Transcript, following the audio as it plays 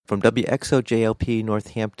From WXOJLP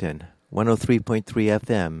Northampton, 103.3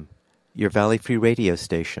 FM, your Valley Free radio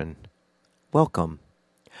station. Welcome.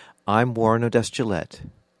 I'm Warren Odess-Gillette,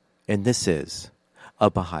 and this is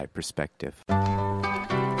A Baha'i Perspective.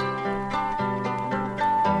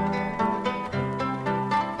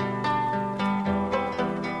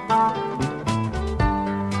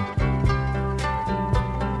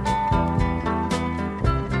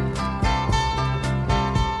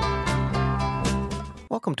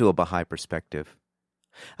 Welcome to A Baha'i Perspective.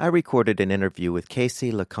 I recorded an interview with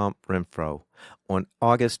Kacie LeCompte Renfro on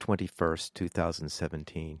August 21st,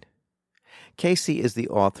 2017. Kacie is the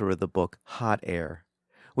author of the book Hot Air,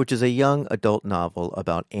 which is a young adult novel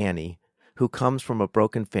about Annie, who comes from a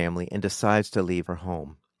broken family and decides to leave her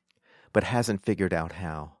home, but hasn't figured out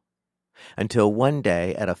how. Until one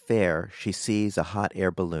day at a fair, she sees a hot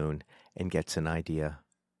air balloon and gets an idea.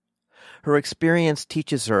 Her experience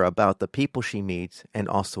teaches her about the people she meets and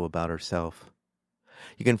also about herself.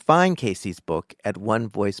 You can find Kacie's book at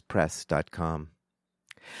onevoicepress.com.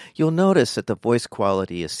 You'll notice that the voice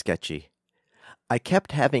quality is sketchy. I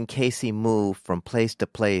kept having Kacie move from place to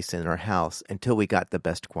place in her house until we got the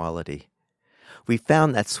best quality. We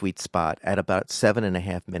found that sweet spot at about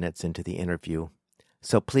 7.5 minutes into the interview,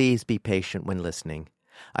 so please be patient when listening.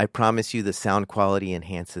 I promise you the sound quality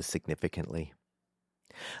enhances significantly.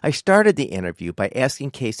 I started the interview by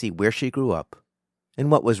asking Kacie where she grew up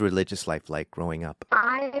and what was religious life like growing up.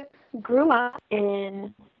 I grew up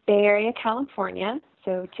in Bay Area, California.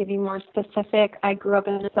 So to be more specific, I grew up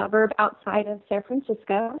in a suburb outside of San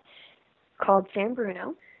Francisco called San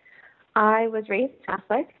Bruno. I was raised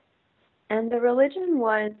Catholic, and the religion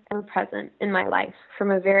was present in my life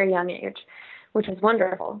from a very young age, which was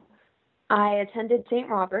wonderful. I attended St.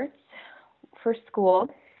 Robert's for school.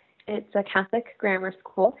 It's a Catholic grammar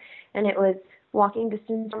school, and it was walking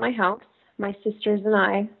distance from my house. My sisters and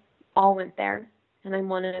I all went there, and I'm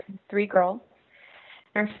one of 3 girls.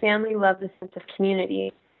 Our family loved the sense of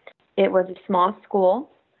community. It was a small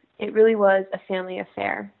school. It really was a family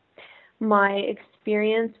affair. My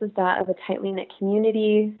experience was that of a tightly knit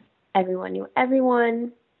community. Everyone knew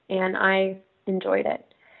everyone, and I enjoyed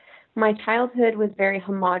it. My childhood was very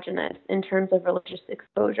homogenous in terms of religious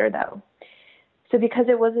exposure, though. So because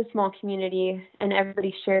it was a small community and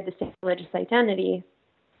everybody shared the same religious identity,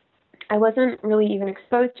 I wasn't really even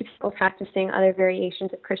exposed to people practicing other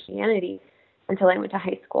variations of Christianity until I went to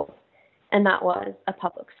high school, and that was a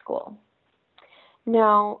public school.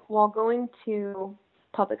 Now, while going to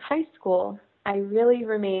public high school, I really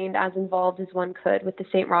remained as involved as one could with the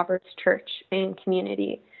St. Robert's Church and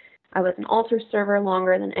community. I was an altar server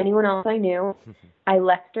longer than anyone else I knew. I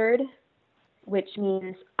lectured, which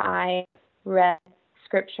means I read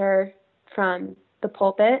scripture from the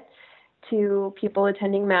pulpit to people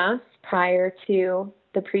attending Mass prior to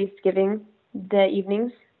the priest giving the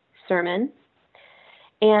evening's sermon.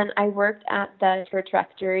 And I worked at the church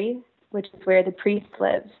rectory, which is where the priest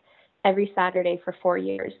lives, every Saturday for 4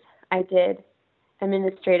 years. I did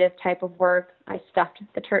administrative type of work. I stuffed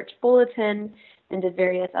the church bulletin and did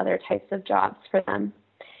various other types of jobs for them.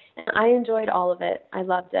 And I enjoyed all of it. I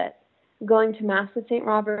loved it. Going to Mass at St.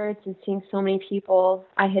 Robert's and seeing so many people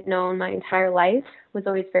I had known my entire life was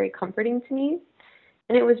always very comforting to me.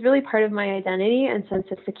 And it was really part of my identity and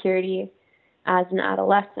sense of security as an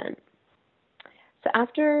adolescent. So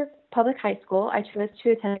after public high school, I chose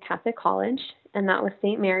to attend a Catholic college, and that was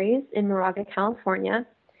St. Mary's in Moraga, California.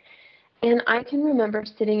 And I can remember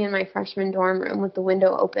sitting in my freshman dorm room with the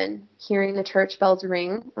window open, hearing the church bells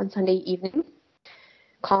ring on Sunday evening,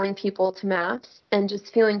 calling people to Mass, and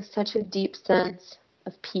just feeling such a deep sense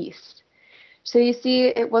of peace. So you see,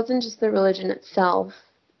 it wasn't just the religion itself,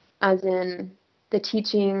 as in the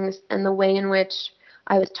teachings and the way in which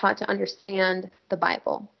I was taught to understand the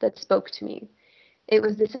Bible that spoke to me. It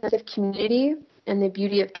was the sense of community and the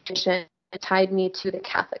beauty of tradition that tied me to the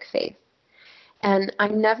Catholic faith. And I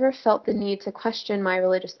never felt the need to question my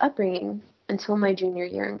religious upbringing until my junior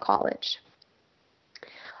year in college.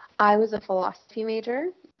 I was a philosophy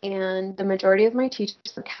major, and the majority of my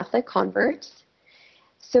teachers were Catholic converts.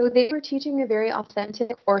 So they were teaching a very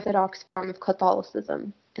authentic Orthodox form of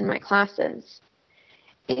Catholicism in my classes.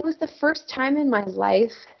 It was the first time in my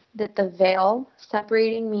life that the veil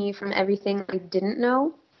separating me from everything I didn't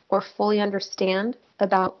know or fully understand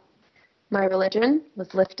about my religion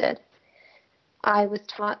was lifted. I was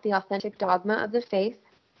taught the authentic dogma of the faith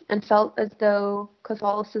and felt as though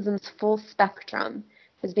Catholicism's full spectrum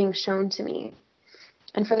was being shown to me.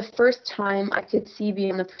 And for the first time, I could see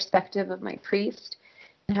beyond the perspective of my priest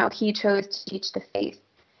and how he chose to teach the faith,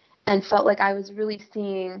 and felt like I was really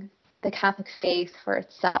seeing the Catholic faith for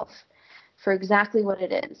itself, for exactly what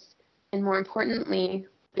it is, and more importantly,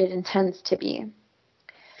 what it intends to be.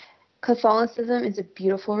 Catholicism is a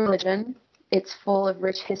beautiful religion. It's full of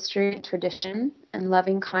rich history and tradition and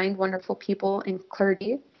loving, kind, wonderful people and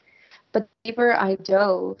clergy. But the deeper I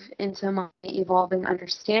dove into my evolving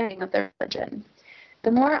understanding of the religion,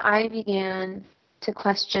 the more I began to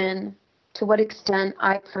question to what extent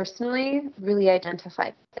I personally really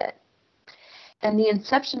identified with it. And the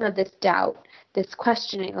inception of this doubt, this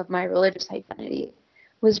questioning of my religious identity,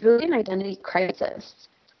 was really an identity crisis.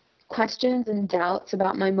 Questions and doubts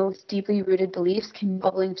about my most deeply rooted beliefs came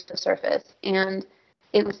bubbling to the surface, and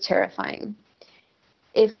it was terrifying.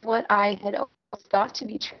 If what I had always thought to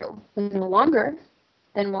be true was no longer,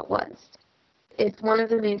 then what was? If one of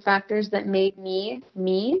the main factors that made me,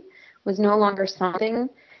 me, was no longer something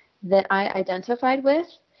that I identified with,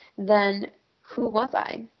 then who was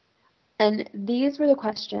I? And these were the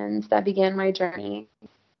questions that began my journey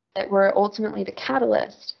that were ultimately the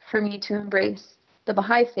catalyst for me to embrace the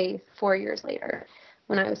Baha'i faith 4 years later,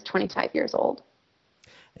 when I was 25 years old.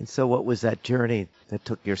 And so what was that journey that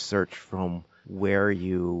took your search from where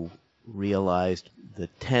you realized the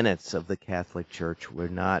tenets of the Catholic Church were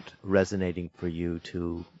not resonating for you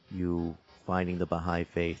to you finding the Baha'i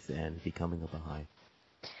faith and becoming a Baha'i?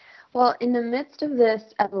 Well, in the midst of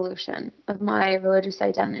this evolution of my religious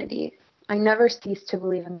identity, I never ceased to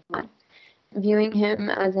believe in God, viewing him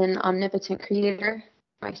as an omnipotent creator,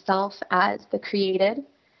 myself as the created.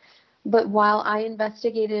 But while I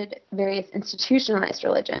investigated various institutionalized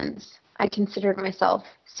religions, I considered myself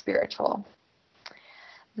spiritual.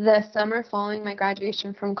 The summer following my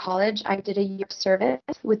graduation from college, I did a year of service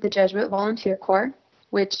with the Jesuit Volunteer Corps,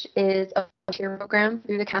 which is a volunteer program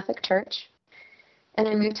through the Catholic Church. And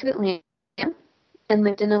I moved to Atlanta and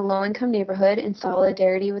lived in a low-income neighborhood in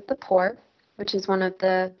solidarity with the poor, which is one of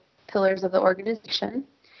the pillars of the organization.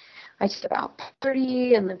 I took out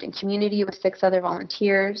poverty and lived in community with 6 other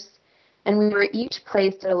volunteers, and we were each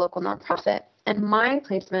placed at a local nonprofit. And my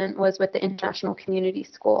placement was with the International Community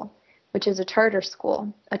School, which is a charter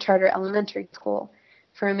school, a charter elementary school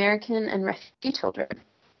for American and refugee children.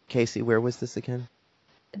 Kacie, where was this again?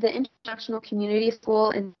 The International Community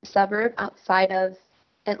School is a suburb outside of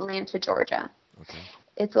Atlanta, Georgia. Okay.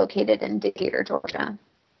 It's located in Decatur, Georgia.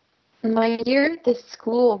 My year at this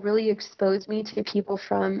school really exposed me to people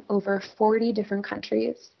from over 40 different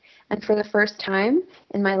countries. And for the first time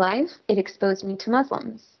in my life, it exposed me to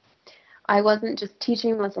Muslims. I wasn't just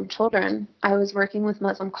teaching Muslim children, I was working with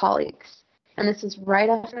Muslim colleagues. And this is right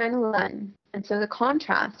after 9/11. And so the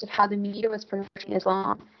contrast of how the media was promoting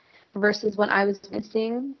Islam versus what I was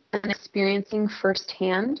witnessing and experiencing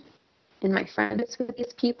firsthand in my friendships with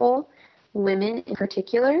these people, women in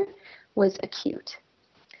particular, was acute.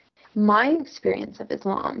 My experience of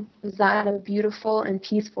Islam was that of a beautiful and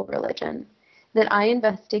peaceful religion that I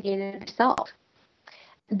investigated myself.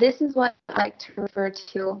 This is what I like to refer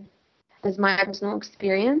to as my personal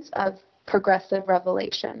experience of progressive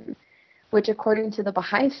revelation, which according to the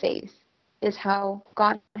Baha'i faith is how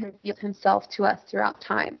God has revealed himself to us throughout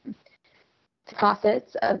time. The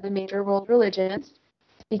prophets of the major world religions,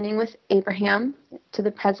 beginning with Abraham to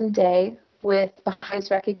the present day, with Baha'is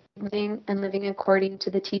recognizing and living according to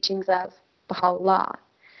the teachings of Baha'u'llah,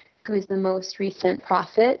 who is the most recent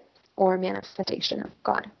prophet or manifestation of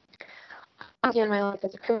God. I began my life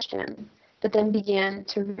as a Christian, but then began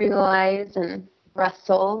to realize and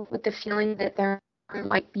wrestle with the feeling that there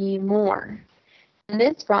might be more. And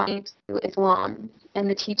this brought me to Islam and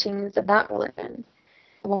the teachings of that religion.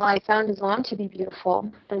 While I found Islam to be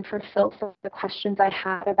beautiful and fulfilled some of the questions I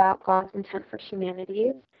had about God's intent for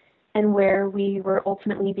humanity and where we were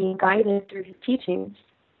ultimately being guided through his teachings,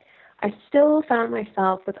 I still found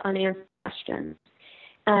myself with unanswered questions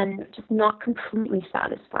and just not completely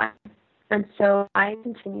satisfied. And so I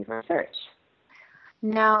continued my search.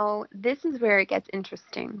 Now, this is where it gets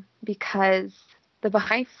interesting because the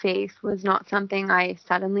Baha'i faith was not something I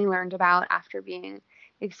suddenly learned about after being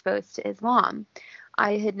exposed to Islam.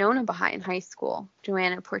 I had known a Baha'i in high school,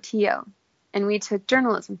 Joanna Portillo, and we took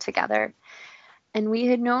journalism together. And we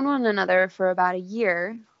had known one another for about a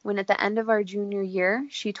year when at the end of our junior year,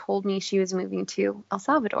 she told me she was moving to El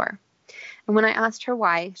Salvador. And when I asked her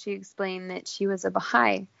why, she explained that she was a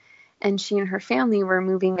Baha'i and she and her family were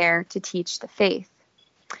moving there to teach the faith.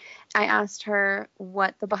 I asked her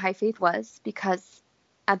what the Baha'i faith was because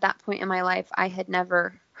at that point in my life, I had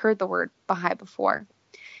never heard the word Baha'i before.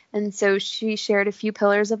 And so she shared a few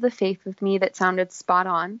pillars of the faith with me that sounded spot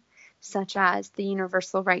on, such as the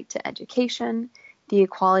universal right to education, the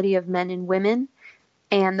equality of men and women,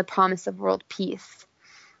 and the promise of world peace.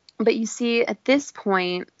 But you see, at this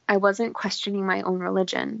point, I wasn't questioning my own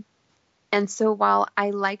religion. And so while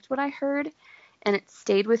I liked what I heard and it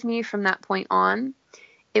stayed with me from that point on,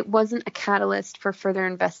 it wasn't a catalyst for further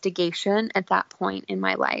investigation at that point in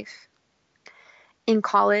my life. In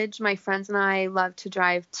college, my friends and I loved to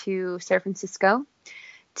drive to San Francisco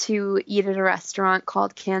to eat at a restaurant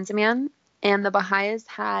called Kansaman, and the Bahá'ís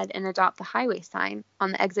had an Adopt the Highway sign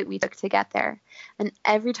on the exit we took to get there. And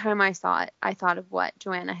every time I saw it, I thought of what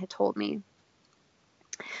Joanna had told me.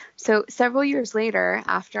 So several years later,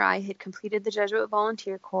 after I had completed the Jesuit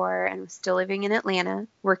Volunteer Corps and was still living in Atlanta,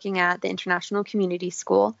 working at the International Community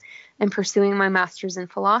School and pursuing my master's in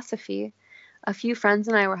philosophy, a few friends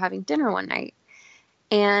and I were having dinner one night.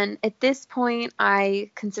 And at this point,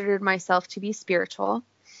 I considered myself to be spiritual.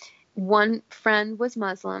 One friend was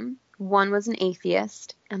Muslim, one was an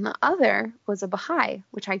atheist, and the other was a Baha'i,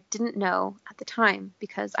 which I didn't know at the time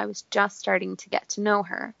because I was just starting to get to know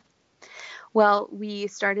her. Well, we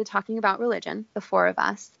started talking about religion, the four of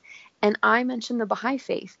us, and I mentioned the Baha'i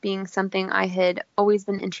faith being something I had always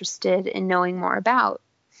been interested in knowing more about.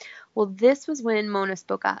 Well, this was when Mona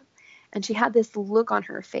spoke up, and she had this look on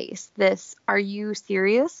her face, this "are you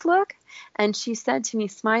serious" look, and she said to me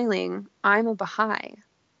smiling, "I'm a Baha'i."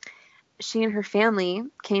 She and her family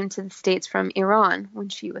came to the States from Iran when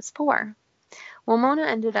she was 4. Well, Mona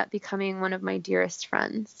ended up becoming one of my dearest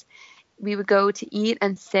friends. We would go to eat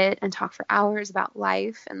and sit and talk for hours about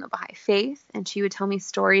life and the Baha'i faith, and she would tell me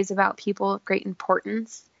stories about people of great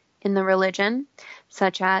importance in the religion,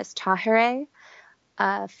 such as Tahireh,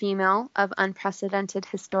 a female of unprecedented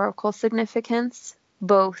historical significance,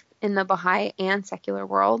 both in the Baha'i and secular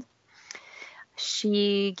world.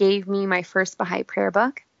 She gave me my first Baha'i prayer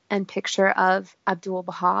book and picture of Abdul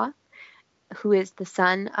Baha, who is the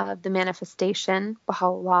son of the manifestation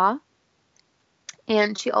Baha'u'llah.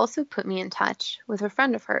 And she also put me in touch with a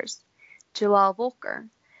friend of hers, Jalal Volker,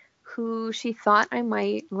 who she thought I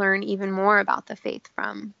might learn even more about the faith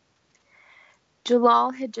from.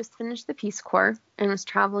 Jalal had just finished the Peace Corps and was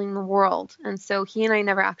traveling the world, and so he and I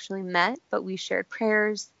never actually met, but we shared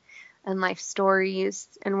prayers and life stories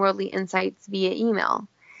and worldly insights via email.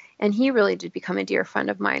 And he really did become a dear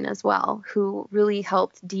friend of mine as well, who really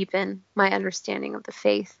helped deepen my understanding of the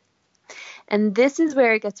faith. And this is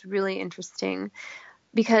where it gets really interesting,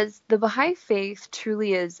 because the Baha'i faith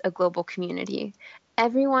truly is a global community.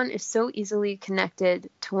 Everyone is so easily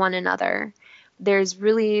connected to one another. There's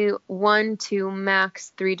really 1 to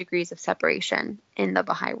max 3 degrees of separation in the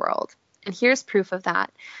Baha'i world. And here's proof of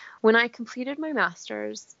that. When I completed my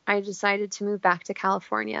master's, I decided to move back to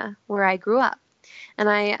California, where I grew up. And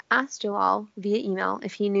I asked Jalal via email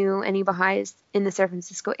if he knew any Baha'is in the San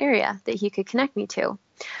Francisco area that he could connect me to.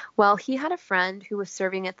 Well, he had a friend who was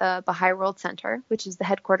serving at the Baha'i World Center, which is the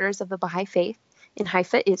headquarters of the Baha'i faith in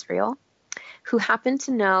Haifa, Israel, who happened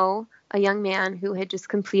to know a young man who had just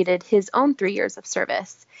completed his own 3 years of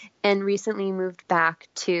service and recently moved back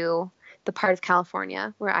to the part of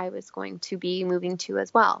California where I was going to be moving to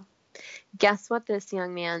as well. Guess what this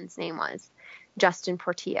young man's name was? Justin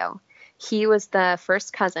Portillo. He was the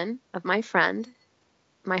first cousin of my friend,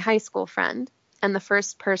 my high school friend, and the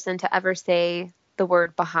first person to ever say the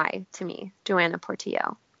word Baha'i to me, Joanna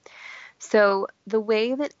Portillo. So the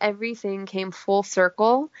way that everything came full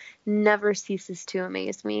circle never ceases to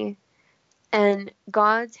amaze me. And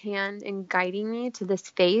God's hand in guiding me to this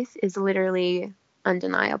faith is literally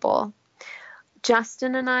undeniable.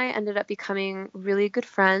 Justin and I ended up becoming really good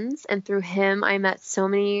friends, and through him I met so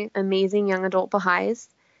many amazing young adult Baha'is.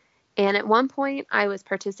 And at one point, I was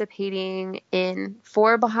participating in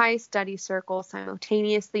 4 Baha'i study circles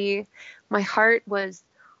simultaneously. My heart was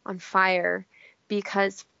on fire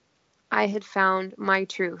because I had found my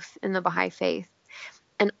truth in the Baha'i faith.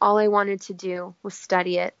 And all I wanted to do was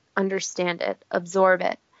study it, understand it, absorb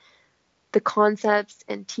it. The concepts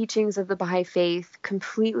and teachings of the Baha'i faith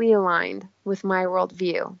completely aligned with my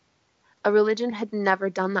worldview. A religion had never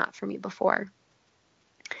done that for me before.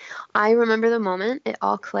 I remember the moment it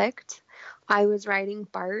all clicked. I was riding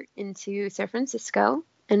BART into San Francisco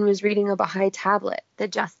and was reading a Baha'i tablet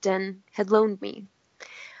that Justin had loaned me.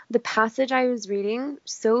 The passage I was reading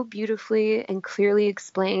so beautifully and clearly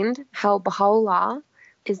explained how Baha'u'llah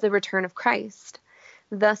is the return of Christ,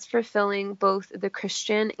 thus fulfilling both the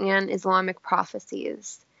Christian and Islamic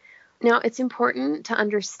prophecies. Now, it's important to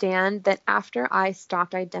understand that after I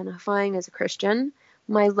stopped identifying as a Christian,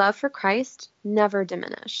 my love for Christ never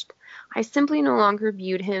diminished. I simply no longer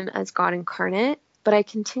viewed him as God incarnate, but I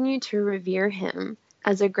continued to revere him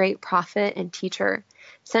as a great prophet and teacher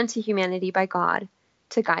sent to humanity by God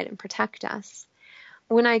to guide and protect us.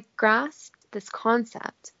 When I grasped this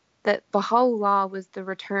concept that Baha'u'llah was the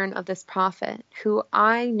return of this prophet, who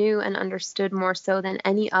I knew and understood more so than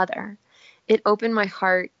any other, it opened my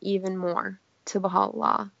heart even more to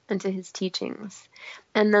Baha'u'llah and to his teachings.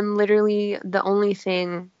 And then literally the only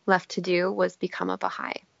thing left to do was become a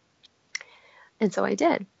Baha'i. And so I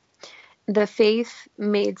did. The faith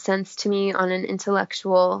made sense to me on an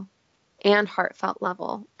intellectual and heartfelt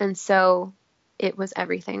level. And so it was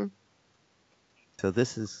everything. So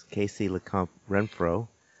this is Kacie LeCompte Renfro,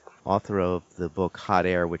 author of the book Hot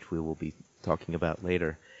Air, which we will be talking about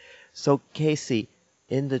later. So Kacie,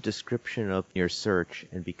 in the description of your search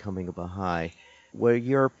and becoming a Baha'i, were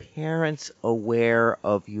your parents aware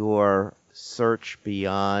of your search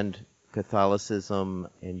beyond Catholicism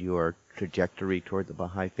and your trajectory toward the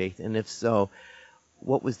Baha'i faith? And if so,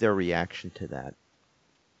 what was their reaction to that?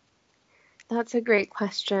 That's a great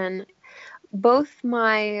question. Both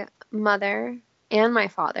my mother and my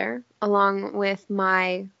father, along with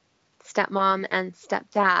my stepmom and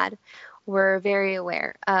stepdad, were very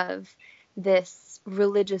aware of this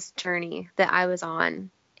religious journey that I was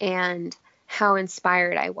on and how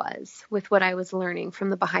inspired I was with what I was learning from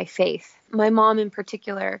the Baha'i faith. My mom in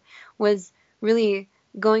particular was really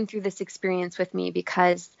going through this experience with me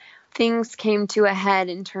because things came to a head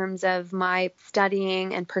in terms of my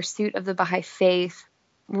studying and pursuit of the Baha'i faith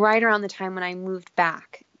right around the time when I moved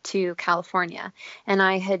back to California, and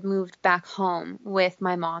I had moved back home with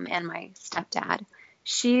my mom and my stepdad.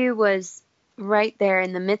 She was right there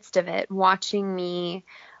in the midst of it, watching me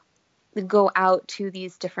go out to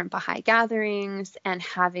these different Baha'i gatherings and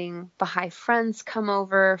having Baha'i friends come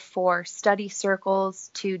over for study circles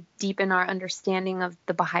to deepen our understanding of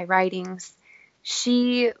the Baha'i writings.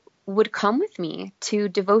 She would come with me to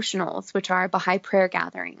devotionals, which are Baha'i prayer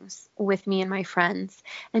gatherings, with me and my friends.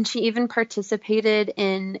 And she even participated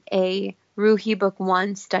in a Ruhi Book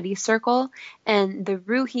 1 study circle. And the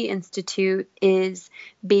Ruhi Institute is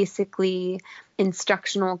basically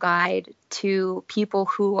instructional guide to people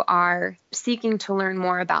who are seeking to learn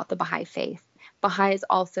more about the Baha'i faith. Baha'is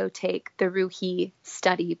also take the Ruhi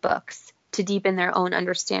study books to deepen their own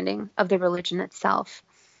understanding of the religion itself.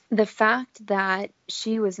 The fact that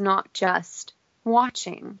she was not just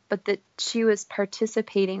watching, but that she was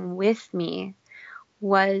participating with me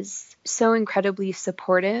was so incredibly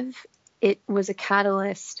supportive. It was a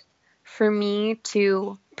catalyst for me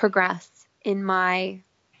to progress in my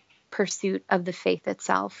pursuit of the faith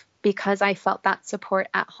itself, because I felt that support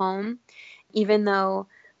at home, even though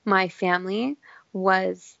my family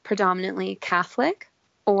was predominantly Catholic,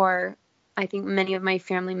 or I think many of my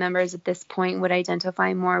family members at this point would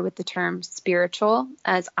identify more with the term spiritual,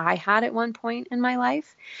 as I had at one point in my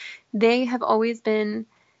life. They have always been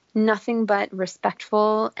nothing but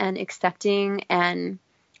respectful and accepting and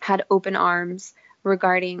had open arms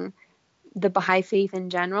regarding the Baha'i faith in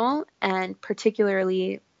general, and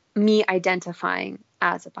particularly me identifying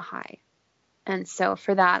as a Baha'i. And so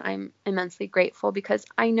for that, I'm immensely grateful, because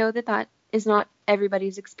I know that that is not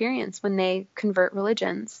everybody's experience when they convert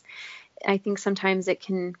religions. I think sometimes it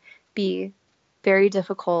can be very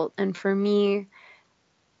difficult. And for me,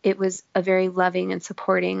 it was a very loving and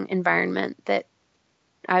supporting environment that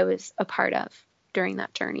I was a part of during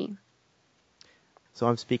that journey. So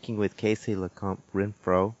I'm speaking with Kacie LeCompte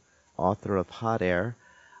Renfro, author of Hot Air.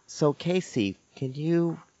 So Kacie, can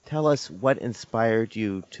you tell us what inspired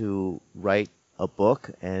you to write a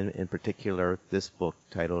book, and in particular this book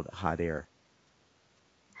titled Hot Air?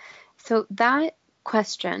 So that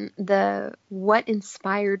question, the what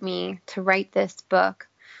inspired me to write this book,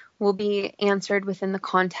 will be answered within the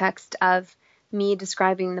context of me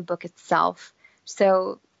describing the book itself.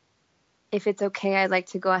 So if it's okay, I'd like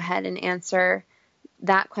to go ahead and answer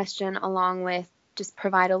that question along with just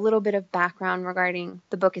provide a little bit of background regarding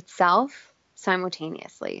the book itself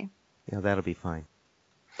simultaneously. Yeah, that'll be fine.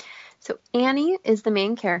 So Annie is the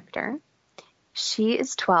main character. She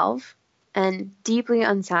is 12 and deeply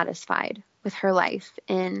unsatisfied with her life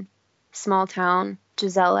in small town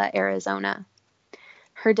Gisela, Arizona.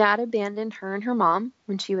 Her dad abandoned her and her mom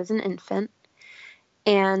when she was an infant,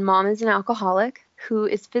 and mom is an alcoholic who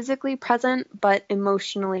is physically present but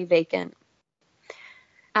emotionally vacant.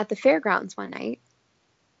 At the fairgrounds one night,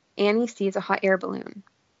 Annie sees a hot air balloon,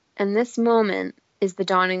 and this moment is the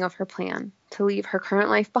dawning of her plan to leave her current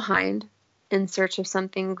life behind in search of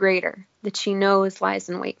something greater that she knows lies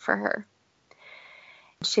in wait for her.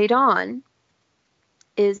 Shadon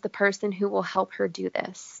is the person who will help her do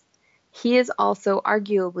this. He is also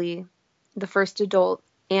arguably the first adult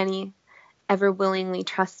Annie ever willingly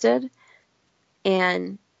trusted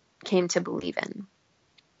and came to believe in.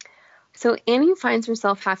 So Annie finds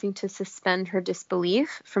herself having to suspend her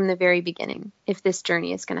disbelief from the very beginning if this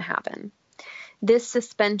journey is going to happen. This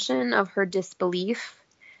suspension of her disbelief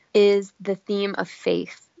is the theme of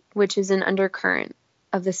faith which is an undercurrent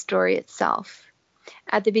of the story itself.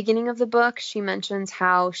 At the beginning of the book, she mentions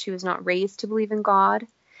how she was not raised to believe in God,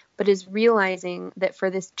 but is realizing that for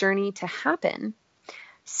this journey to happen,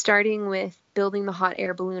 starting with building the hot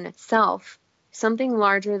air balloon itself, something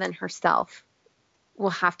larger than herself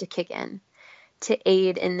will have to kick in to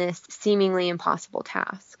aid in this seemingly impossible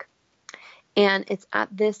task. And it's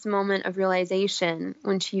at this moment of realization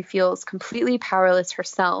when she feels completely powerless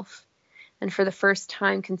herself and for the first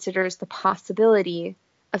time considers the possibility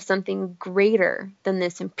of something greater than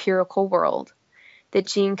this empirical world that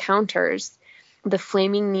she encounters the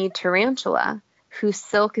flaming knee tarantula, whose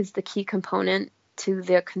silk is the key component to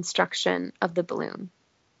the construction of the balloon.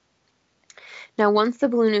 Now, once the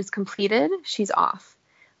balloon is completed, she's off,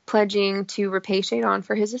 pledging to repay Shadon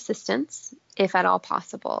for his assistance, if at all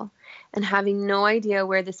possible, and having no idea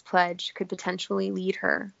where this pledge could potentially lead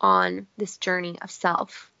her on this journey of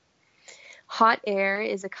self. Hot Air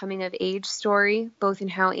is a coming-of-age story, both in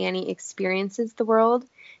how Annie experiences the world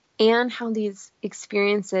and how these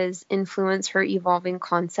experiences influence her evolving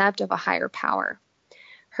concept of a higher power.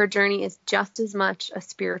 Her journey is just as much a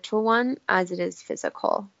spiritual one as it is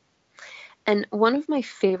physical. And one of my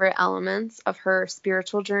favorite elements of her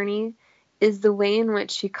spiritual journey is the way in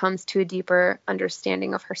which she comes to a deeper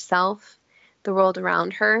understanding of herself, the world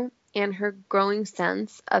around her, and her growing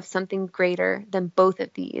sense of something greater than both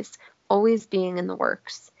of these always being in the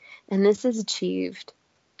works. And this is achieved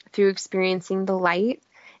through experiencing the light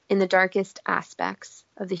in the darkest aspects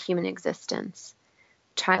of the human existence.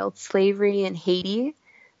 Child slavery in Haiti,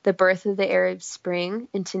 the birth of the Arab Spring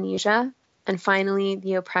in Tunisia, and finally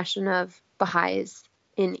the oppression of Bahá'ís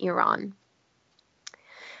in Iran.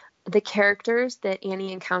 The characters that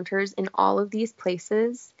Annie encounters in all of these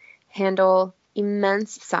places handle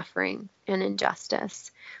immense suffering and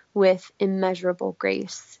injustice with immeasurable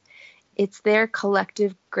grace. It's their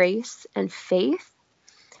collective grace and faith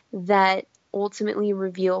that ultimately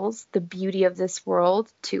reveals the beauty of this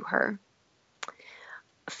world to her.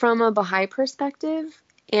 From a Baha'i perspective,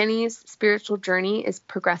 Annie's spiritual journey is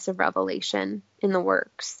progressive revelation in the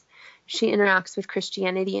works. She interacts with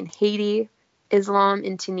Christianity in Haiti, Islam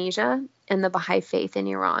in Tunisia, and the Baha'i faith in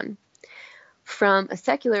Iran. From a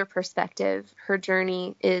secular perspective, her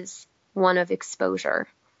journey is one of exposure.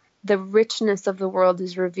 The richness of the world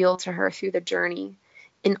is revealed to her through the journey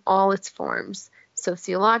in all its forms,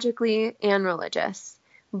 sociologically and religious,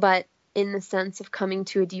 but in the sense of coming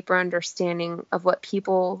to a deeper understanding of what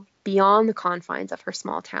people beyond the confines of her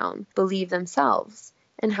small town believe themselves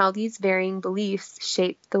and how these varying beliefs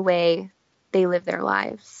shape the way they live their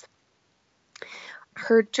lives.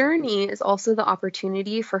 Her journey is also the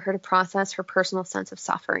opportunity for her to process her personal sense of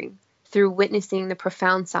suffering through witnessing the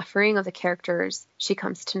profound suffering of the characters she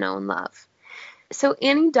comes to know and love. So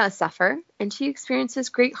Annie does suffer, and she experiences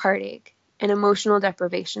great heartache and emotional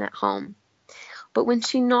deprivation at home. But when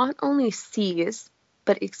she not only sees,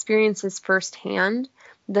 but experiences firsthand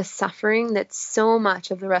the suffering that so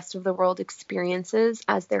much of the rest of the world experiences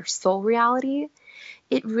as their sole reality,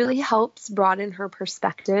 it really helps broaden her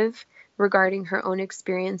perspective regarding her own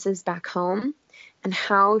experiences back home and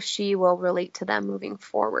how she will relate to them moving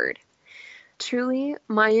forward. Truly,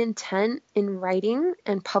 my intent in writing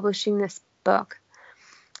and publishing this book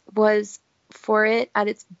was for it at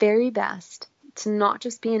its very best to not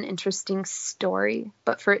just be an interesting story,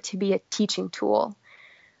 but for it to be a teaching tool.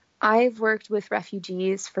 I've worked with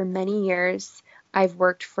refugees for many years. I've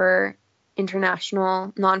worked for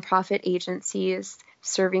international nonprofit agencies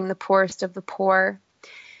serving the poorest of the poor.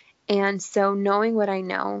 And so knowing what I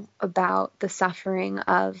know about the suffering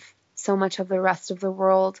of so much of the rest of the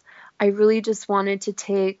world, I really just wanted to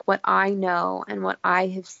take what I know and what I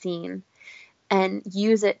have seen and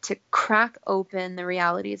use it to crack open the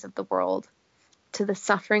realities of the world to the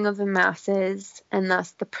suffering of the masses and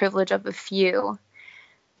thus the privilege of a few,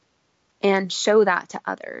 and show that to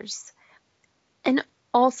others. And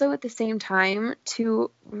also at the same time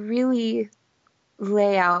to really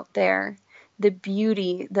lay out there the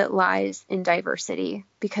beauty that lies in diversity,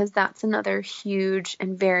 because that's another huge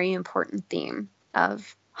and very important theme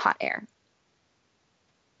of Hot Air.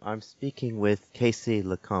 I'm speaking with Kacie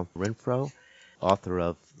LeCompte Renfro, author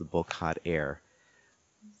of the book Hot Air.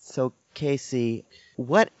 So, Kacie,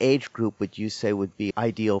 what age group would you say would be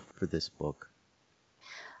ideal for this book?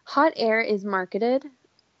 Hot Air is marketed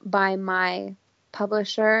by my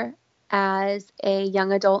publisher as a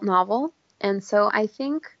young adult novel, and so I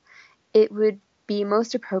think it would be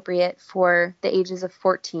most appropriate for the ages of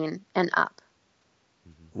 14 and up.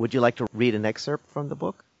 Would you like to read an excerpt from the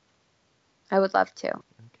book? I would love to.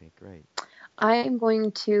 Okay, great. I am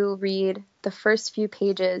going to read the first few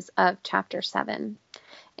pages of chapter 7.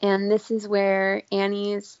 And this is where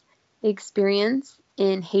Annie's experience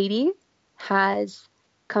in Haiti has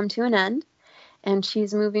come to an end, and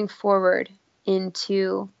she's moving forward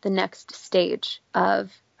into the next stage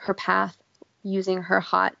of her path using her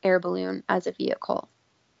hot air balloon as a vehicle.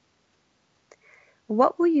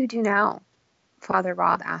 "What will you do now?" Father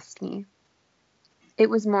Rob asked me. It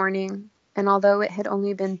was morning, and although it had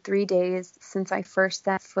only been 3 days since I first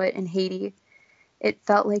set foot in Haiti, it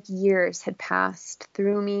felt like years had passed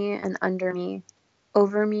through me and under me,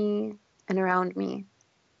 over me and around me,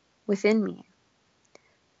 within me.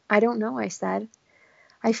 "I don't know," I said.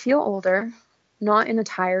 "I feel older, not in a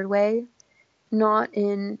tired way, not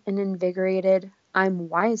in an invigorated, I'm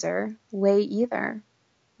wiser way either,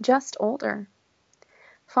 just older."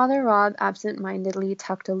 Father Rob absent-mindedly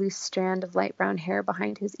tucked a loose strand of light brown hair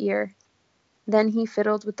behind his ear. Then he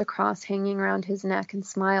fiddled with the cross hanging around his neck and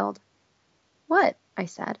smiled. "What?" I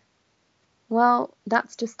said. "Well,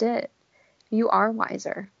 that's just it. You are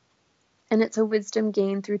wiser. And it's a wisdom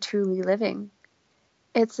gained through truly living.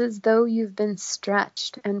 It's as though you've been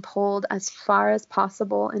stretched and pulled as far as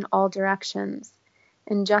possible in all directions,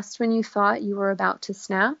 and just when you thought you were about to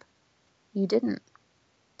snap, you didn't.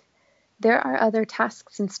 There are other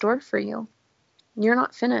tasks in store for you. You're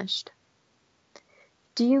not finished."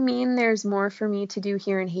 "Do you mean there's more for me to do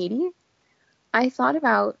here in Haiti? I thought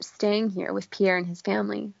about staying here with Pierre and his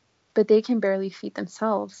family, but they can barely feed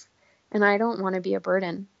themselves, and I don't want to be a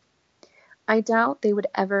burden." "I doubt they would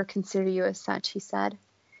ever consider you as such," he said.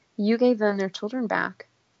 "You gave them their children back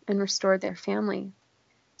and restored their family.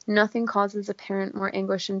 Nothing causes a parent more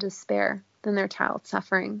anguish and despair than their child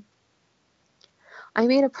suffering." "I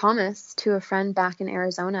made a promise to a friend back in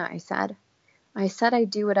Arizona," I said. "I said I'd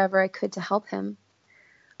do whatever I could to help him.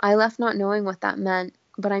 I left not knowing what that meant,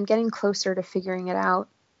 but I'm getting closer to figuring it out.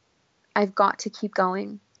 I've got to keep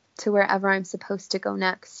going to wherever I'm supposed to go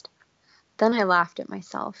next." Then I laughed at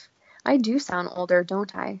myself. I do sound older,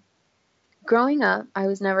 don't I? Growing up, I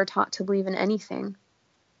was never taught to believe in anything.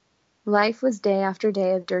 Life was day after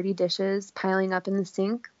day of dirty dishes piling up in the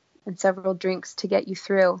sink and several drinks to get you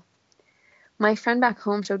through. My friend back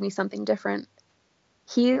home showed me something different.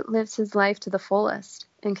 He lives his life to the fullest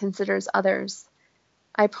and considers others.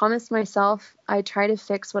 I promised myself I'd try to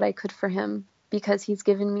fix what I could for him because he's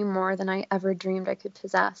given me more than I ever dreamed I could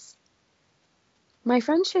possess. "My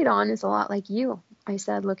friend Shadon is a lot like you," I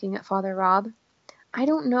said, looking at Father Rob. "I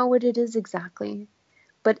don't know what it is exactly,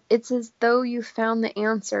 but it's as though you found the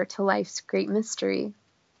answer to life's great mystery.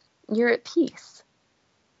 You're at peace."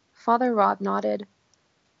 Father Rob nodded.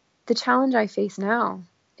 "The challenge I face now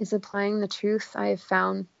is applying the truth I have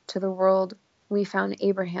found to the world we found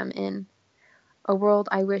Abraham in, a world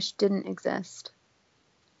I wish didn't exist."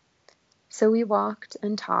 So we walked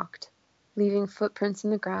and talked, leaving footprints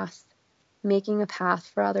in the grass, making a path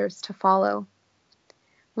for others to follow.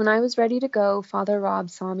 When I was ready to go, Father Rob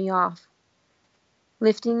saw me off,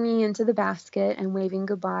 lifting me into the basket and waving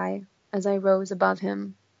goodbye as I rose above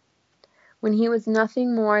him. When he was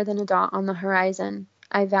nothing more than a dot on the horizon,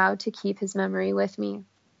 I vowed to keep his memory with me.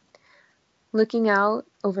 Looking out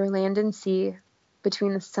over land and sea,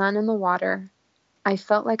 between the sun and the water, I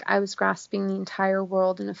felt like I was grasping the entire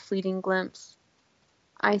world in a fleeting glimpse.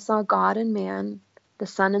 I saw God and man, the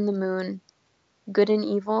sun and the moon, good and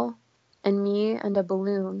evil, and me and a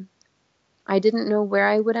balloon. I didn't know where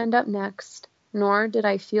I would end up next, nor did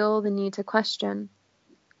I feel the need to question.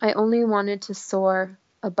 I only wanted to soar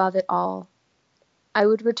above it all. I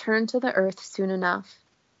would return to the earth soon enough,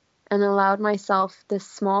 and allowed myself this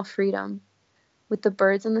small freedom, with the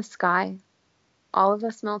birds in the sky, all of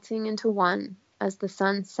us melting into one as the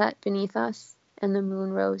sun set beneath us and the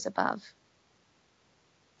moon rose above.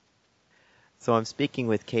 So I'm speaking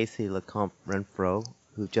with Kacie LeCompte Renfro,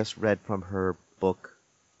 who just read from her book,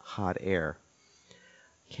 Hot Air.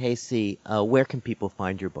 Kacie, where can people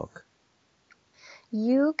find your book?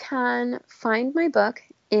 You can find my book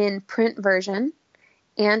in print version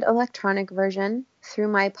and electronic version through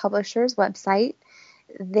my publisher's website.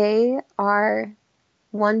 They are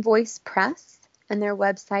One Voice Press, and their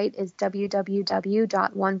website is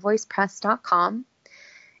www.onevoicepress.com.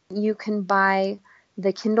 You can buy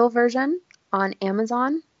the Kindle version on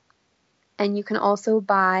Amazon, and you can also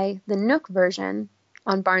buy the Nook version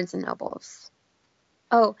on Barnes & Nobles.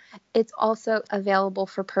 Oh, it's also available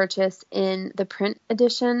for purchase in the print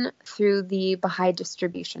edition through the Bahá'í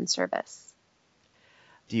distribution service.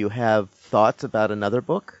 Do you have thoughts about another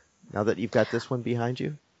book now that you've got this one behind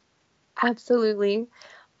you? Absolutely.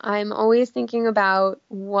 I'm always thinking about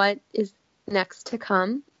what is next to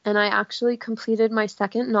come, and I actually completed my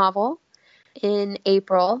second novel in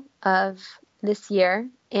April of this year,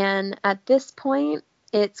 and at this point,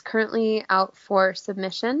 It's currently out for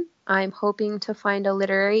submission. I'm hoping to find a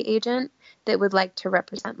literary agent that would like to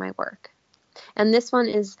represent my work. And this one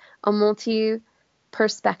is a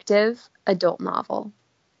multi-perspective adult novel.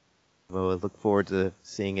 Well, I look forward to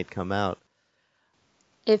seeing it come out.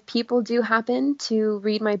 If people do happen to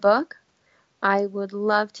read my book, I would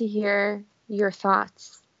love to hear your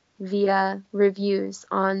thoughts via reviews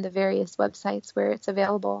on the various websites where it's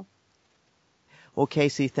available. Well,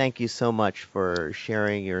 Kacie, thank you so much for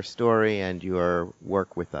sharing your story and your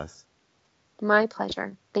work with us. My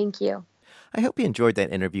pleasure. Thank you. I hope you enjoyed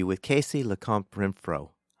that interview with Kacie LeCompte Renfro,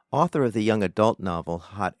 author of the young adult novel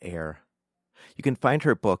Hot Air. You can find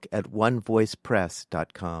her book at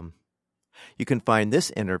onevoicepress.com. You can find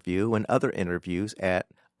this interview and other interviews at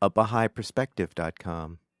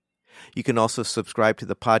abahaiperspective.com. You can also subscribe to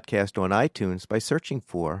the podcast on iTunes by searching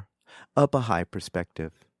for A Baha'i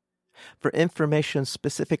Perspective. For information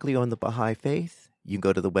specifically on the Baha'i Faith, you can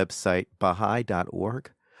go to the website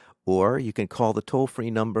baha'i.org, or you can call the toll-free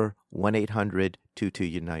number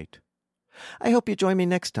 1-800-22-UNITE. I hope you join me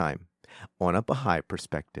next time on A Baha'i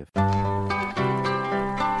Perspective.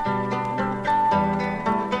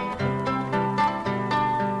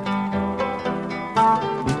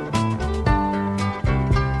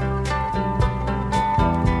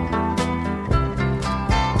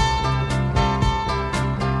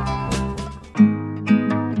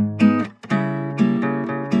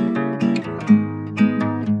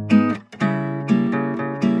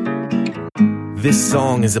 This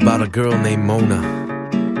song is about a girl named Mona.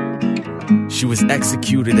 She was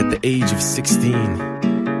executed at the age of 16.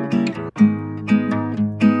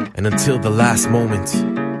 And until the last moment,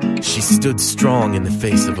 she stood strong in the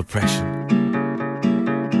face of oppression.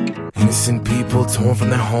 Innocent people torn from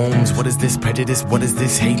their homes. What is this prejudice? What is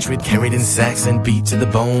this hatred? Carried in sacks and beat to the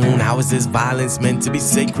bone. How is this violence meant to be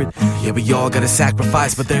sacred? Yeah, we all gotta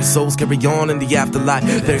sacrifice, but their souls carry on in the afterlife.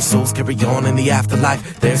 Their souls carry on in the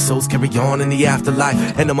afterlife. Their souls carry on in the afterlife.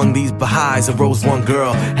 And among these Baha'is arose one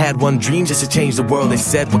girl, had one dream just to change the world. They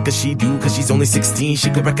said, what could she do? Cause she's only 16. She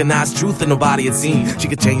could recognize truth that nobody had seen. She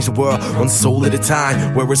could change the world one soul at a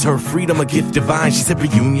time. Where is her freedom? A gift divine. She said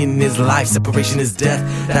reunion is life, separation is death.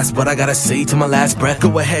 That's what I gotta say to my last breath.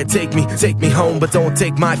 Go ahead, take me home, but don't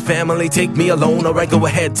take my family, take me alone. Alright, go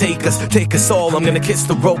ahead, take us all. I'm gonna kiss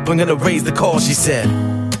the rope, I'm gonna raise the call, she said.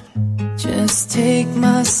 Just take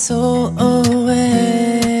my soul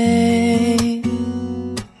away.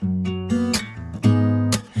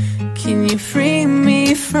 Can you free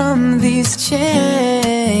me from these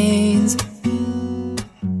chains?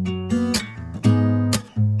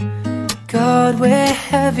 God, where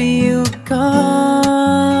have you gone?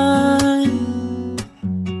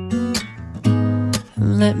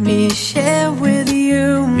 Let me share with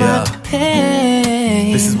you my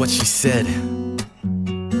pain. This is what she said.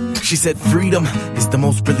 She said freedom is the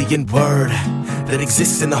most brilliant word that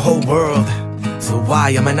exists in the whole world. So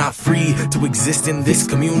why am I not free to exist in this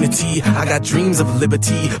community? I got dreams of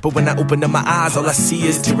liberty, but when I open up my eyes, all I see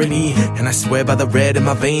is tyranny. And I swear by the red in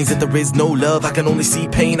my veins that there is no love. I can only see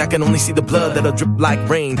pain, I can only see the blood that'll drip like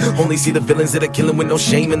rain. Only see the villains that are killing with no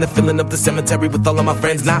shame. And they're filling up the cemetery with all of my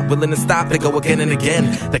friends, not willing to stop. They go again and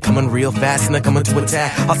again. They're coming real fast and they're coming to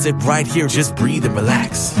attack. I'll sit right here, just breathe and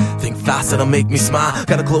relax. Think thoughts that'll make me smile.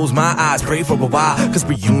 Gotta close my eyes, pray for a while. Cause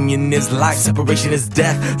reunion is life, separation is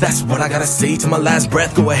death. That's what I gotta say to my last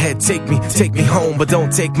breath. Go ahead, take me home, but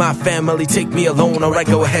don't take my family, take me alone. Alright,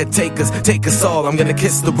 go ahead, take us all. I'm gonna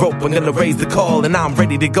kiss the rope, I'm gonna raise the call, and I'm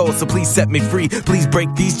ready to go, so please set me free. Please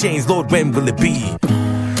break these chains, Lord, when will it be?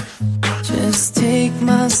 Just take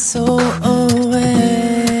my soul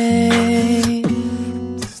away.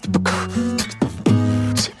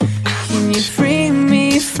 Can you free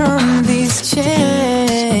me from these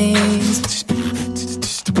chains?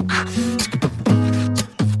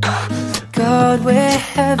 God, where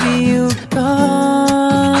have you gone?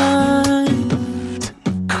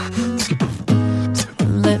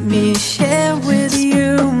 Let me share with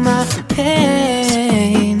you my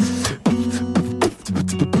pain.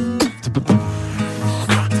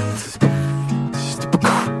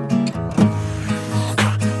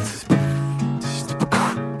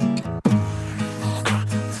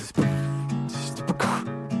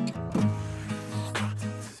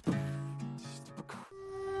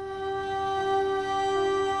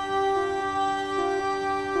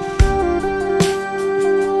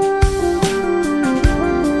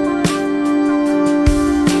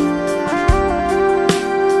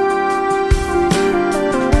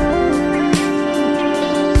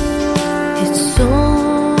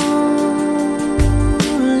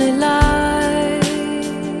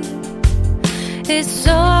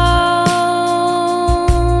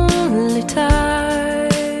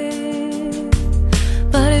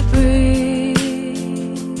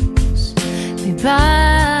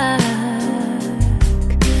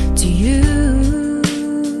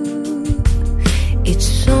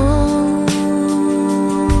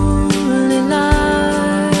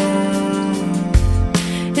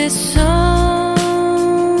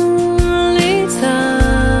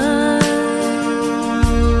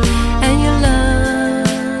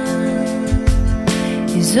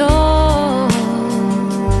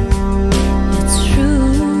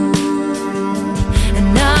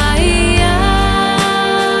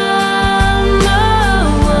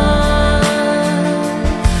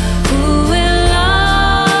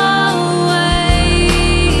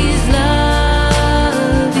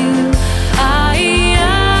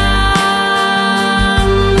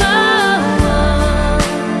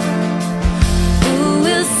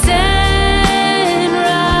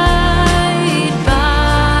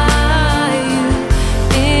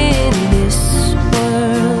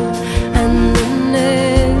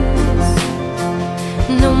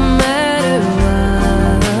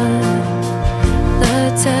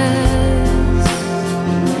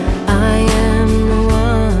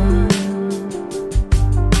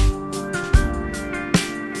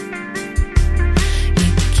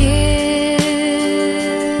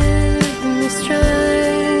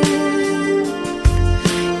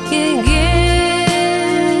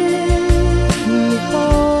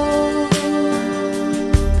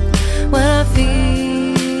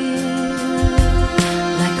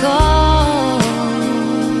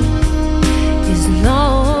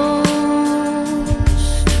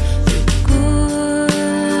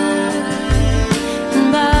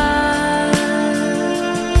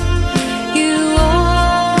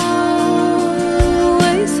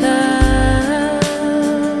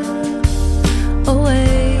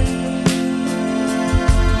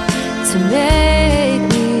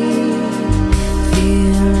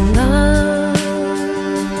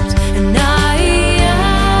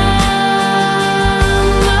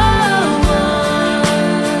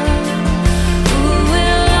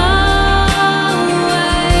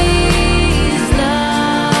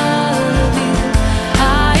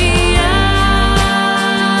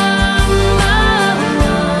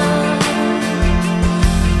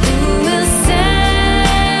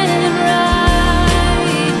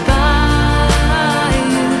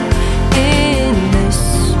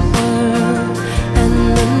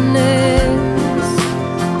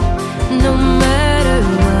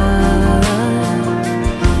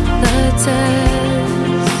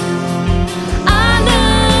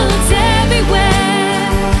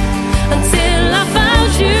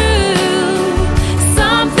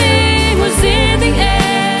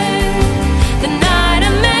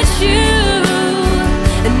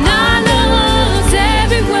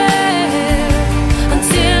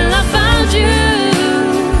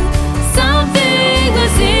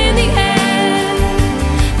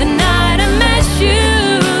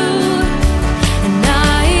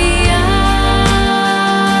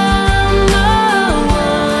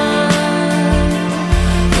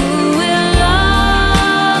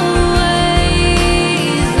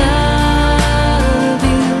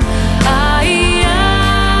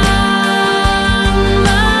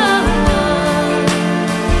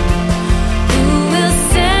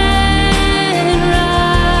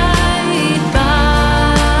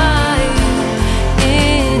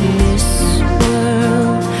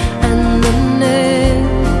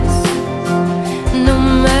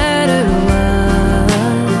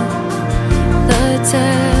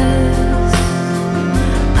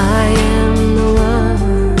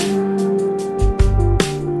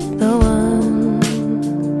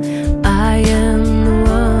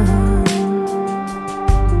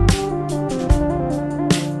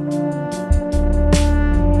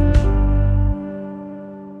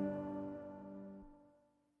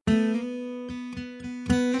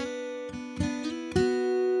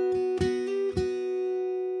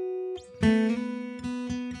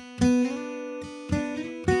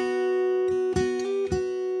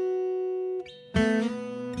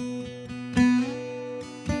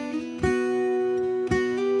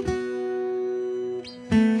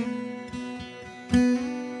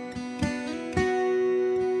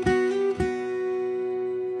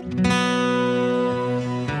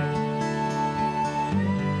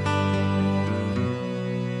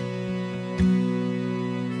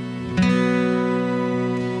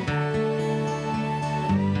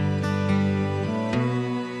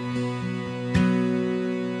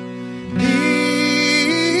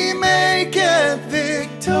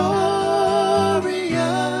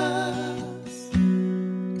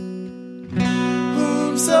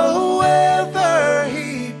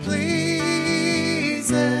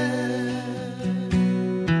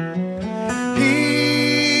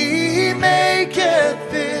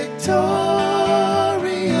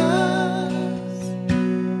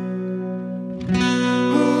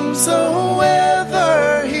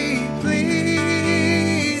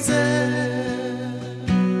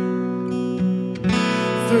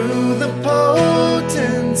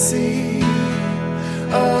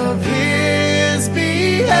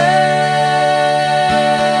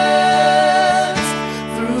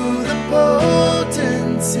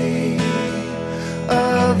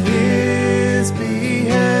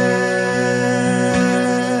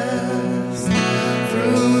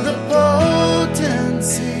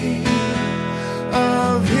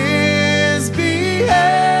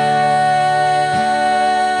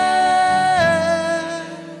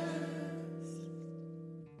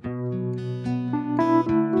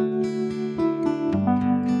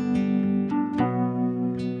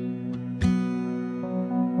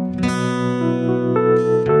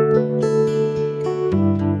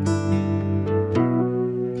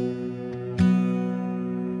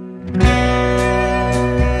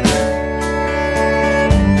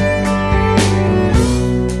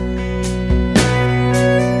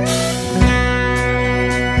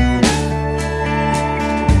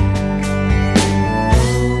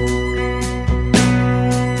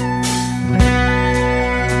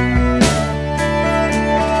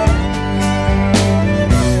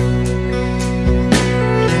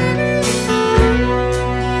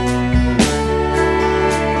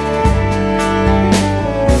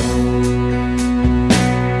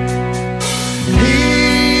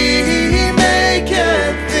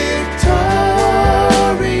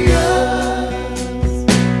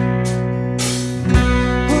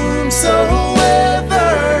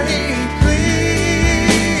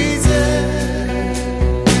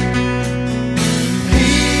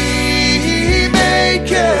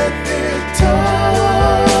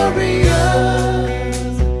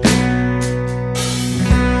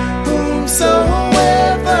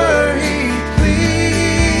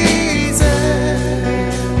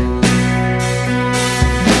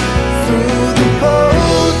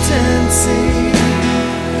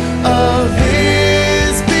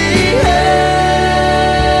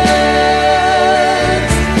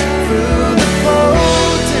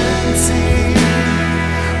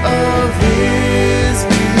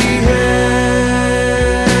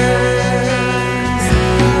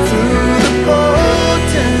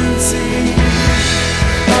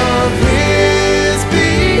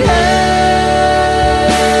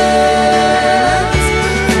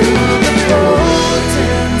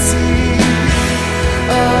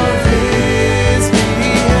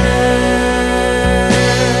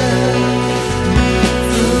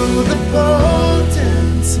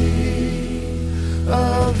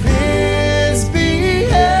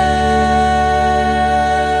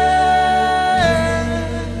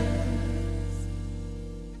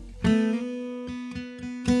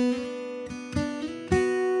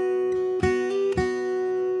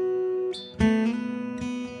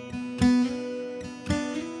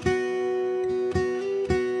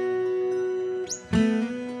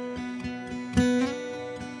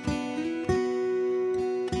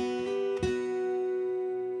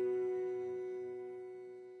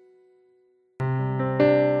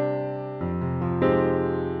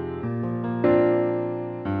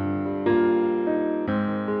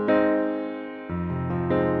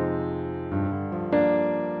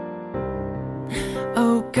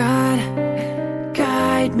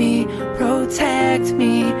 guide me, protect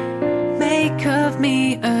me, make of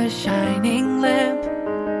me a shining lamp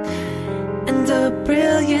and a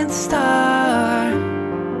brilliant star.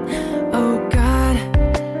 Oh God,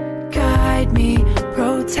 guide me,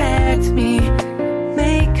 protect me,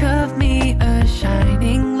 make of me a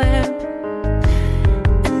shining lamp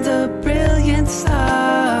and a brilliant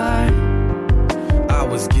star. I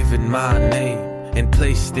was given my name and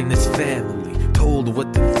placed in this family, told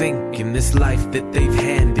what to think in this life that they've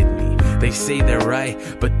handed me. They say they're right,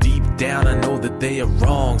 but deep down I know that they are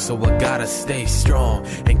wrong. So I gotta stay strong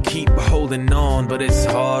and keep holding on. But it's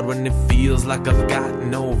hard when it feels like I've got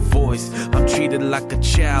no voice. I'm treated like a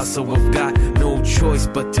child, so I've got no choice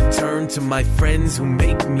but to turn to my friends who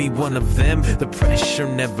make me one of them. The pressure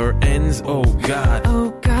never ends, oh God.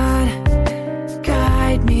 Oh God,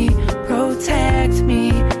 guide me, protect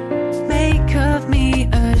me, make of me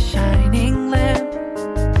a shining lamp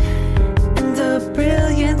and a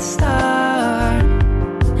brilliant star.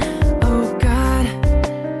 Oh God,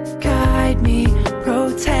 guide me,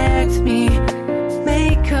 protect me,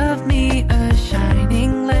 make of me a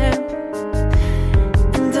shining lamp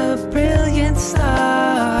and a brilliant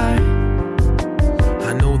star.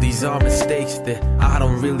 I know these are mistakes that I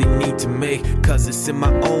don't really need to make, 'cause it's in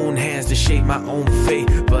my own hands to shape my own fate.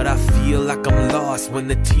 But I feel like I'm lost when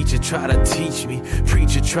the teacher try to teach me,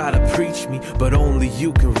 preacher try to preach me, but only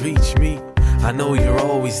you can reach me. I know you're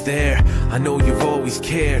always there, I know you've always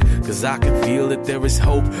cared, 'cause I can feel that there is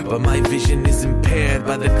hope, but my vision is impaired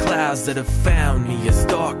by the clouds that have found me as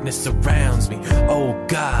darkness surrounds me. Oh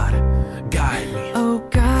God, guide me. Oh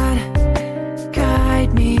God,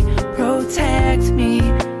 guide me, protect me,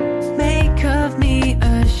 make of me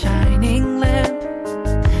a shining lamp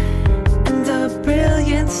and a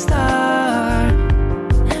brilliant star.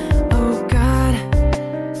 Oh God,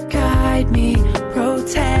 guide me,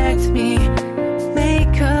 protect me,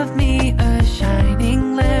 make of me a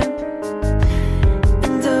shining lamp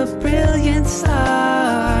and a brilliant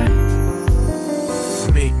star.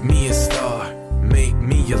 Make me a star, make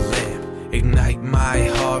me a lamp, ignite my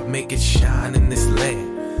heart, make it shine in this land.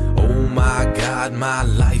 Oh my God, my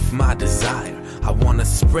life, my desire, I wanna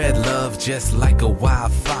spread love just like a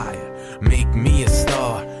wildfire. Make me a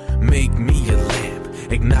star, make me a lamp,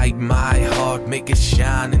 ignite my heart, make it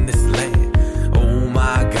shine in this land. Oh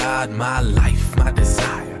my God, my life, my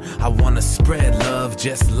desire, I wanna spread love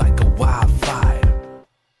just like a wildfire.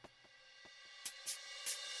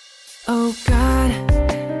 Oh God,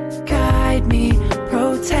 guide me,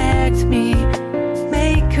 protect me,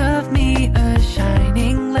 make of me a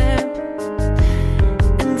shining lamp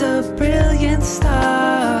and a brilliant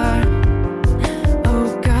star. Oh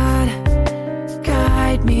God,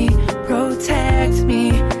 guide me, protect me,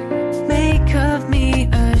 make of me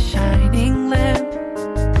a shining lamp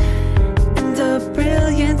and a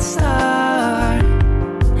brilliant star.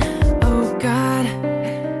 Oh God,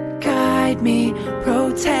 guide me,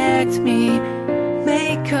 protect me,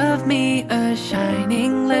 make of me a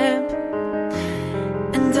shining lamp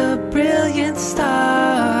and a brilliant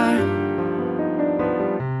star.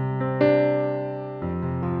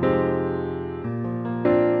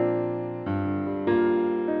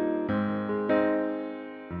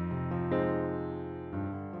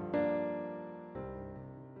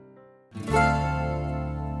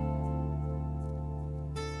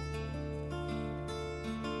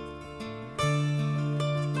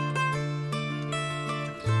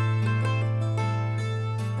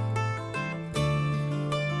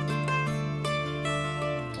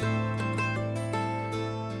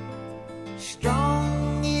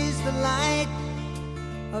 Strong is the light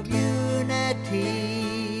of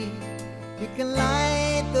unity. You can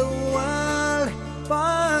light the world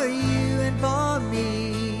for you and for me.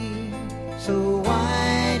 So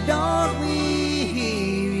why don't we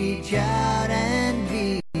reach out and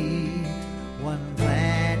be one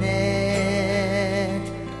planet,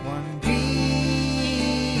 one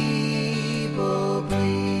people,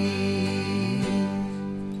 please.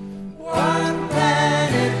 One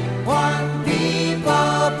planet, one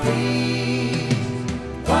people, please.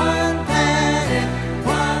 One planet,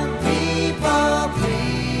 one people,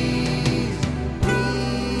 please.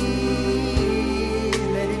 Please.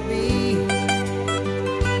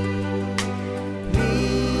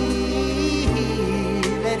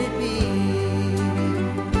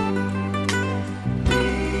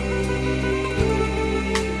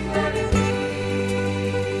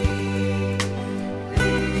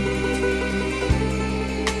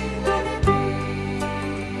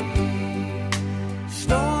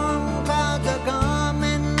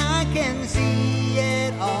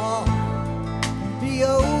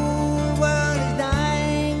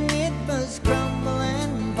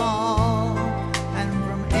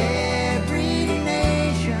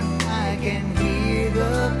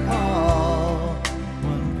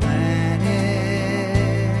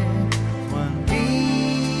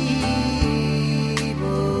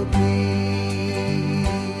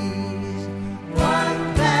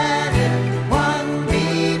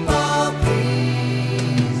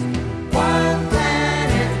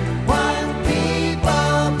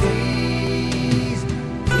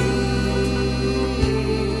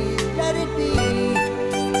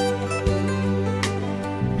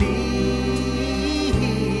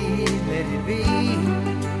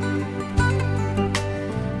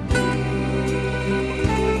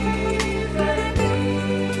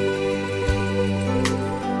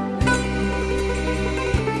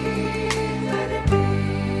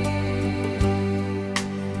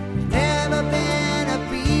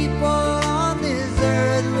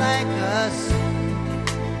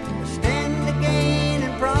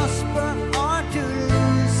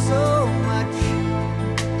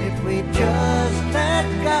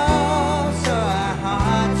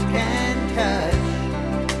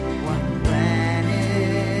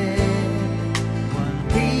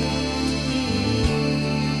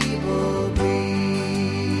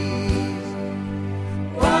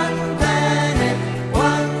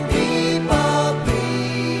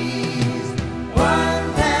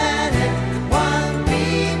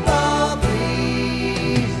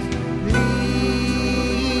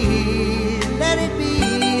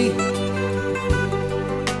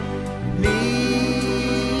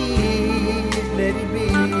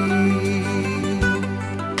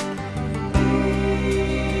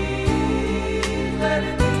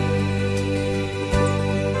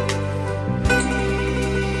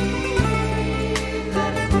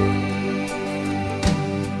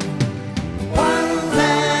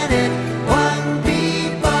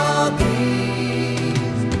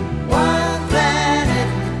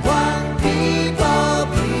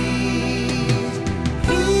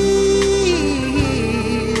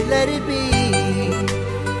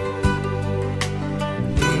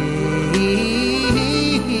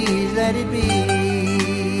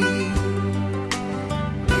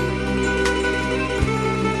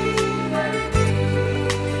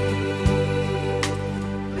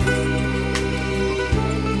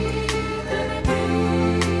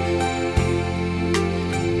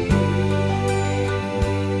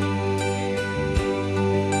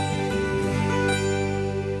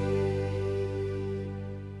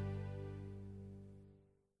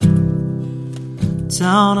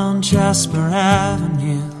 down on Jasper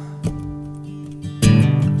Avenue.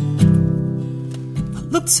 I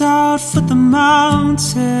looked out for the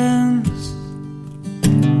mountains.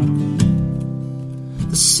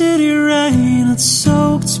 The city rain had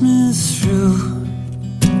soaked me through,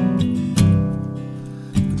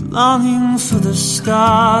 with longing for the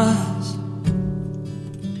stars.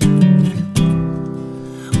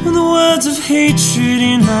 When the words of hatred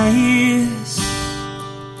in my ears,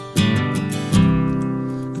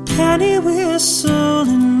 a penny whistle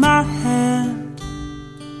in my hand.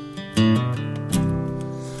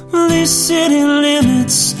 Well, these city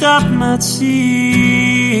limits stop my tears.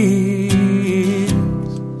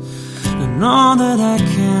 I know that I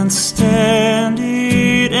can't stand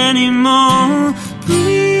it anymore.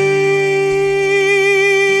 Breathe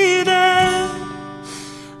out,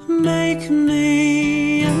 make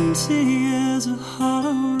me empty as a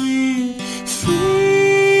hollow reed. Freedom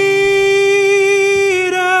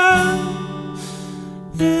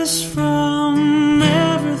is from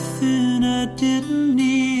everything I didn't need.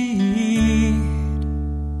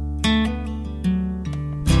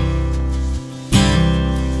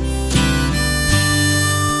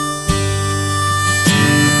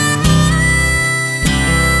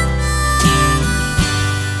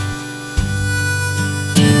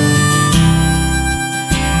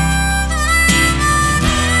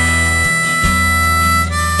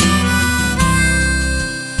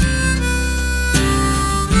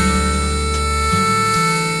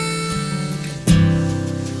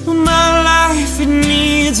 It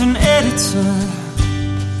needs an editor,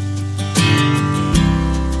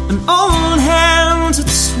 an old hand to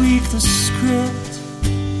tweak the script.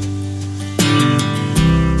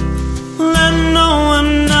 Well, I know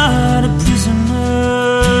I'm not a prisoner,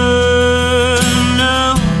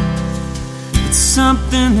 no. It's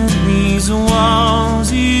something that these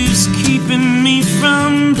walls is keeping me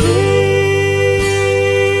from breathing.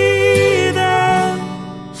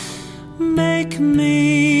 Make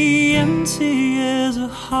me empty as a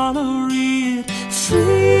hollow reed. Freedom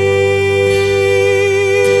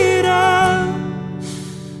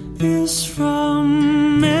is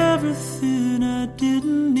from everything I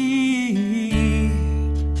didn't need.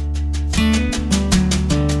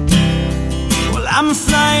 Well, I'm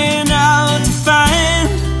flying out to find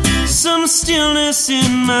some stillness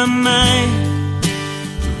in my mind,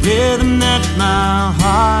 the rhythm that my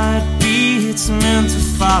heart beats meant to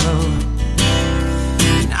follow.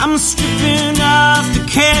 I'm stripping off the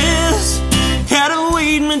cares that have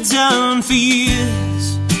weighed me down for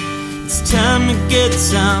years. It's time to get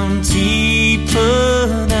down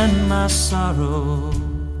deeper than my sorrow.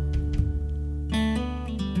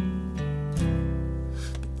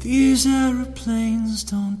 But these aeroplanes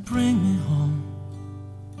don't bring me home,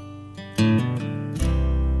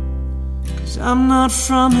 'cause I'm not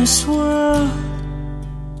from this world.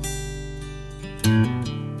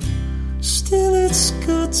 Still, it's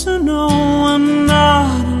good to know I'm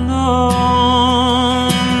not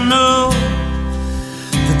alone. No,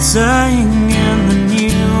 the dying and the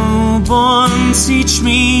newborn teach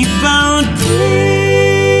me about breathing.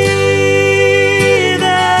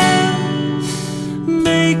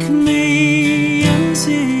 Make me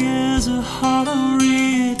empty as a hollow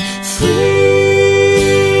reed. Freedom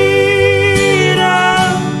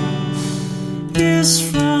is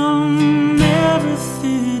from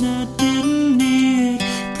everything I didn't need.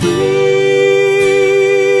 Breathe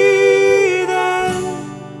out,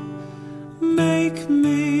 make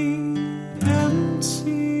me empty.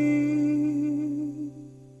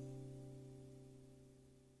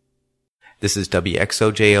 This is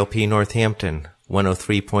WXOJLP Northampton,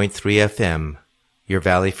 103.3 FM, your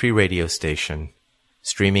Valley Free Radio station,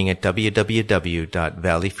 streaming at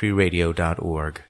www.valleyfreeradio.org.